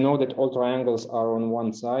you know that all triangles are on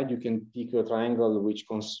one side, you can pick a triangle which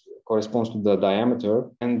corresponds to the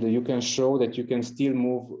diameter, and you can show that you can still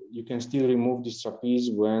remove this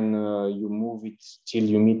trapeze when you move it till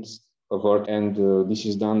you meet a vertex. And this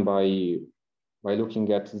is done by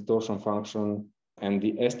looking at the torsion function and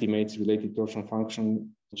the estimates related to torsion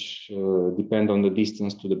function, which depend on the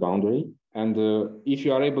distance to the boundary. And if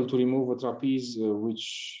you are able to remove a trapeze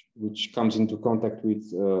which comes into contact with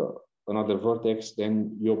another vertex,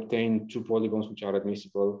 then you obtain two polygons which are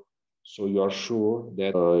admissible. So you are sure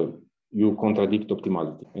that you contradict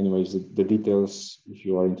optimality. Anyways, the details, if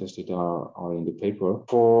you are interested, are in the paper.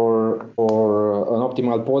 For an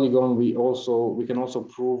optimal polygon, we can also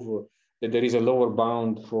prove that there is a lower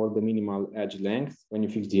bound for the minimal edge length when you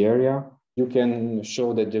fix the area. You can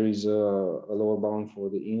show that there is a lower bound for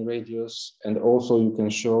the in radius, and also you can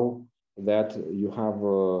show that you have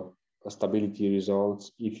a stability result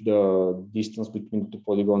if the distance between the two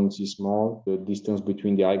polygons is small, the distance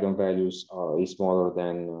between the eigenvalues is smaller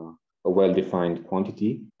than a well-defined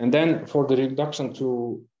quantity. And then for the reduction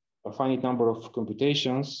to a finite number of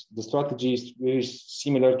computations, the strategy is very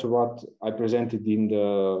similar to what I presented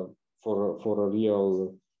for a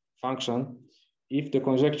real function. If the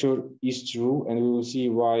conjecture is true, and we will see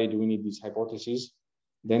why do we need this hypothesis,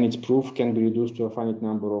 then its proof can be reduced to a finite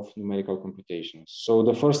number of numerical computations. So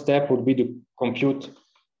the first step would be to compute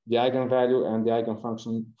the eigenvalue and the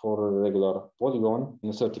eigenfunction for a regular polygon in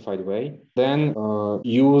a certified way. Then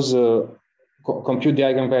compute the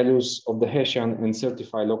eigenvalues of the Hessian and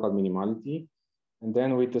certify local minimality. And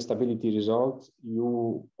then with the stability result,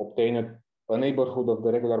 you obtain a neighborhood of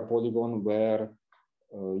the regular polygon where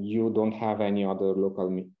you don't have any other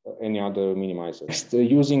minimizer. Next,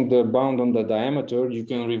 using the bound on the diameter, you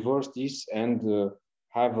can reverse this and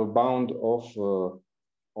have a bound on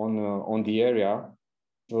the area.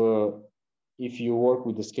 If you work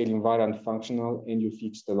with the scale invariant functional and you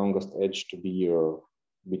fix the longest edge to be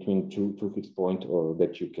between two fixed points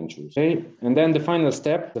that you can choose. Okay, and then the final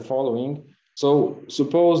step, the following. So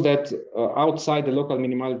suppose that outside the local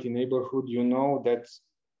minimality neighborhood, you know that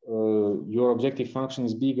your objective function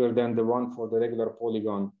is bigger than the one for the regular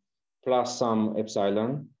polygon plus some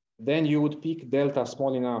epsilon. then you would pick delta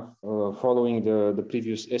small enough following the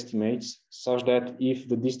previous estimates, such that if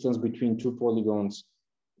the distance between two polygons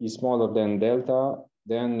is smaller than delta,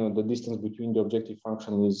 then the distance between the objective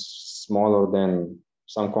function is smaller than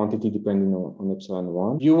some quantity depending on epsilon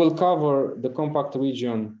 1. You will cover the compact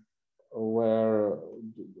region where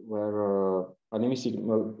animistic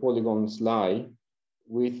polygons lie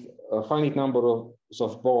with a finite number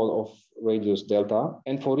of ball of radius delta.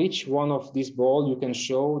 And for each one of these ball, you can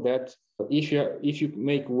show that if you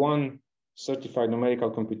make one certified numerical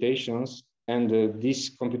computations and this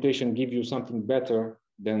computation gives you something better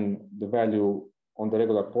than the value on the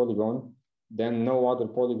regular polygon, then no other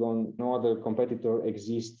polygon, no other competitor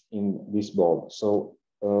exists in this ball. So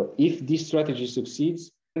if this strategy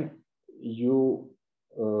succeeds, you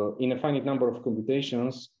in a finite number of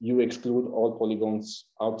computations, you exclude all polygons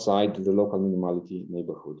outside the local minimality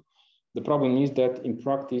neighborhood. The problem is that in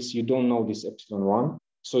practice, you don't know this epsilon 1.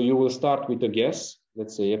 So you will start with a guess,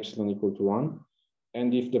 let's say epsilon equal to 1.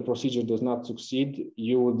 And if the procedure does not succeed,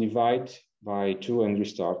 you will divide by 2 and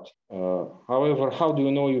restart. However, how do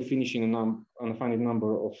you know you're finishing on a finite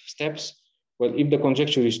number of steps? Well, if the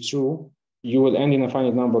conjecture is true, you will end in a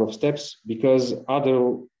finite number of steps because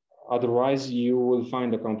otherwise, you will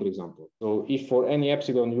find a counterexample. So if for any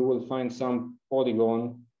epsilon, you will find some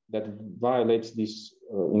polygon that violates this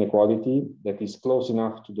inequality, that is close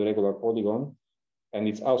enough to the regular polygon, and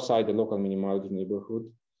it's outside the local minimality neighborhood,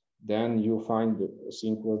 then you find a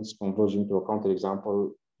sequence converging to a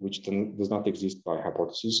counterexample, which does not exist by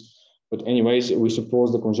hypothesis. But anyways, we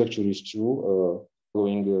suppose the conjecture is true,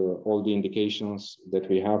 following all the indications that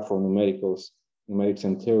we have for numerics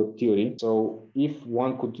and theory. So if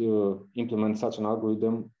one could implement such an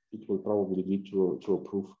algorithm, it will probably lead to a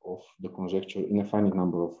proof of the conjecture in a finite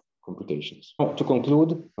number of computations. Now, to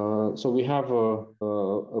conclude, so we have a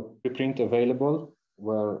preprint available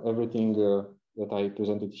where everything that I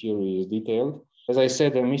presented here is detailed. As I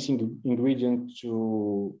said, a missing ingredient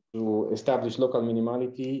to establish local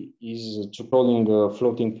minimality is controlling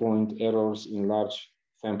floating point errors in large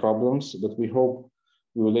fan problems, but we hope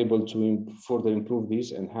we will be able to further improve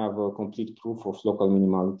this and have a complete proof of local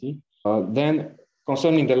minimality. Then,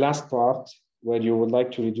 concerning the last part, where you would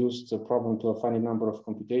like to reduce the problem to a finite number of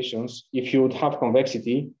computations, if you would have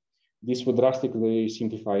convexity, this would drastically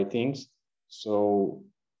simplify things. So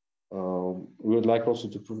we would like also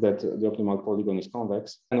to prove that the optimal polygon is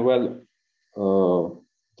convex. And well,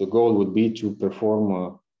 the goal would be to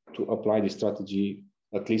perform, to apply this strategy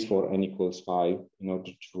at least for n equals 5 in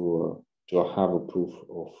order to have a proof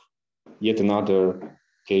of yet another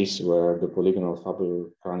case where the polygonal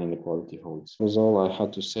Faber-Krahn inequality holds. That's all I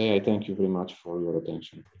had to say. I thank you very much for your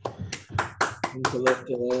attention. Thanks a lot,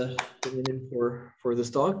 Beniamin, for this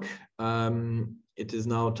talk. It is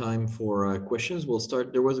now time for questions. We'll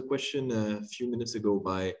start. There was a question a few minutes ago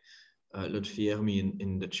by Lotfi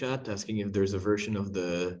in the chat asking if there's a version of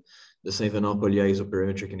the Saint-Venant-Polya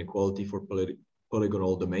isoperimetric inequality for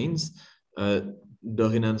polygonal domains.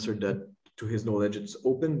 Dorin answered that to his knowledge it's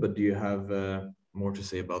open, but do you have more to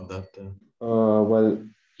say about that? Well,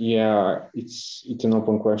 yeah, it's an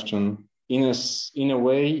open question. In a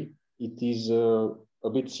way, it is a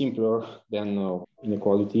bit simpler than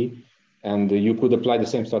inequality, and you could apply the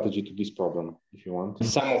same strategy to this problem if you want.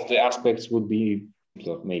 Some of the aspects would be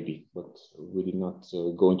simpler, maybe, but we did not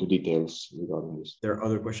go into details regarding this. There are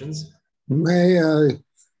other questions? May I?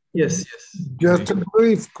 Yes. Just a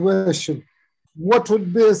brief question. What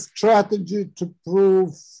would be a strategy to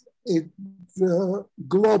prove it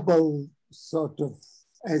global sort of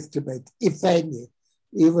estimate, if any,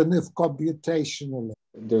 even if computationally?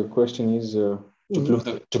 The question is to prove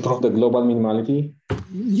the global minimality?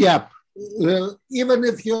 Yeah, even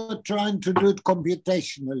if you're trying to do it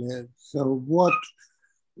computationally. So what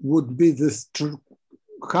would be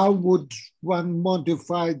how would one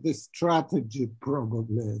modify the strategy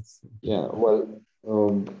probably? Yeah, well,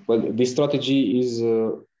 this strategy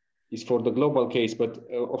is for the global case, but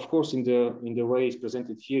of course, in the way it's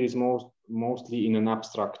presented here is mostly in an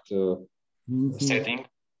abstract setting,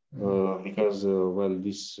 because well,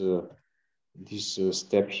 this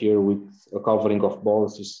step here with a covering of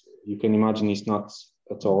balls is, you can imagine, is not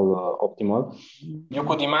at all optimal. You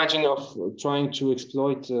could imagine of trying to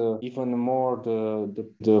exploit even more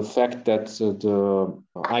the fact that the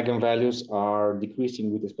eigenvalues are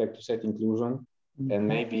decreasing with respect to set inclusion, and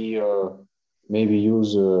maybe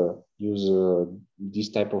use this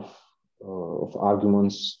type of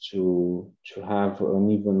arguments to have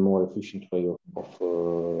an even more efficient way of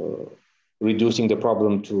reducing the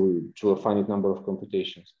problem to a finite number of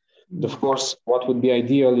computations. Of course, what would be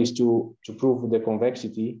ideal is to prove the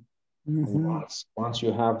convexity, Once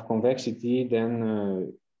you have convexity,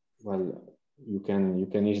 then well, you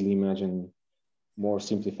can easily imagine more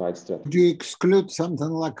simplified strategy. Do you exclude something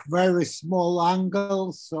like very small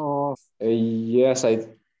angles, or? Yes,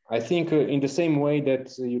 I think in the same way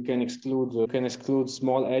that you can exclude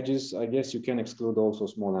small edges, I guess you can exclude also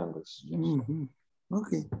small angles. Yes.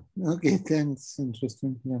 Okay, thanks.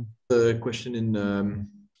 Interesting. Yeah. The question in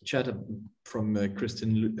chat from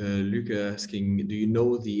Kristen Luke asking, do you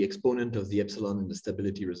know the exponent of the epsilon in the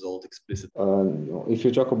stability result explicit? If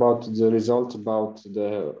you talk about the result about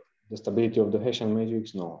the stability of the Hessian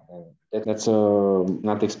matrix, no, that's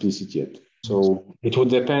not explicit yet. So it would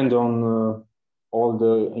depend on all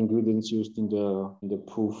the ingredients used in the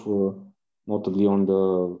proof, notably on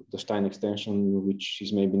the Stein extension, which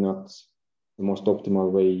is maybe not the most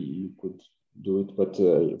optimal way you could do it. But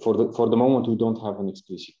for the moment, we don't have an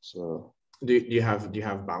explicit. Do you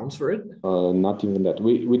have bounds for it? Not even that.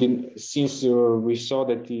 We didn't, since we saw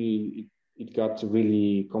that it got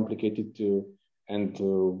really complicated and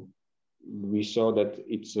we saw that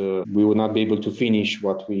we would not be able to finish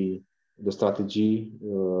the strategy,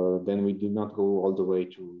 then we did not go all the way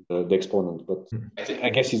to the exponent, but I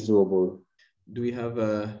guess it's doable. Do we have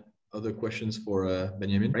other questions for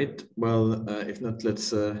Beniamin? Right, well, if not,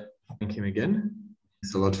 let's thank him again.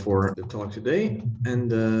 Thanks a lot for the talk today,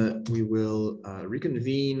 and we will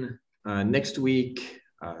reconvene next week,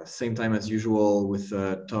 same time as usual, with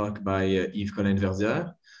a talk by Yves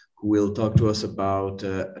Collin-Verdière, who will talk to us about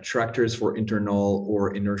attractors for internal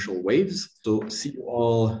or inertial waves. So see you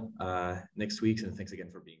all next week, and thanks again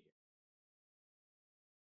for being here.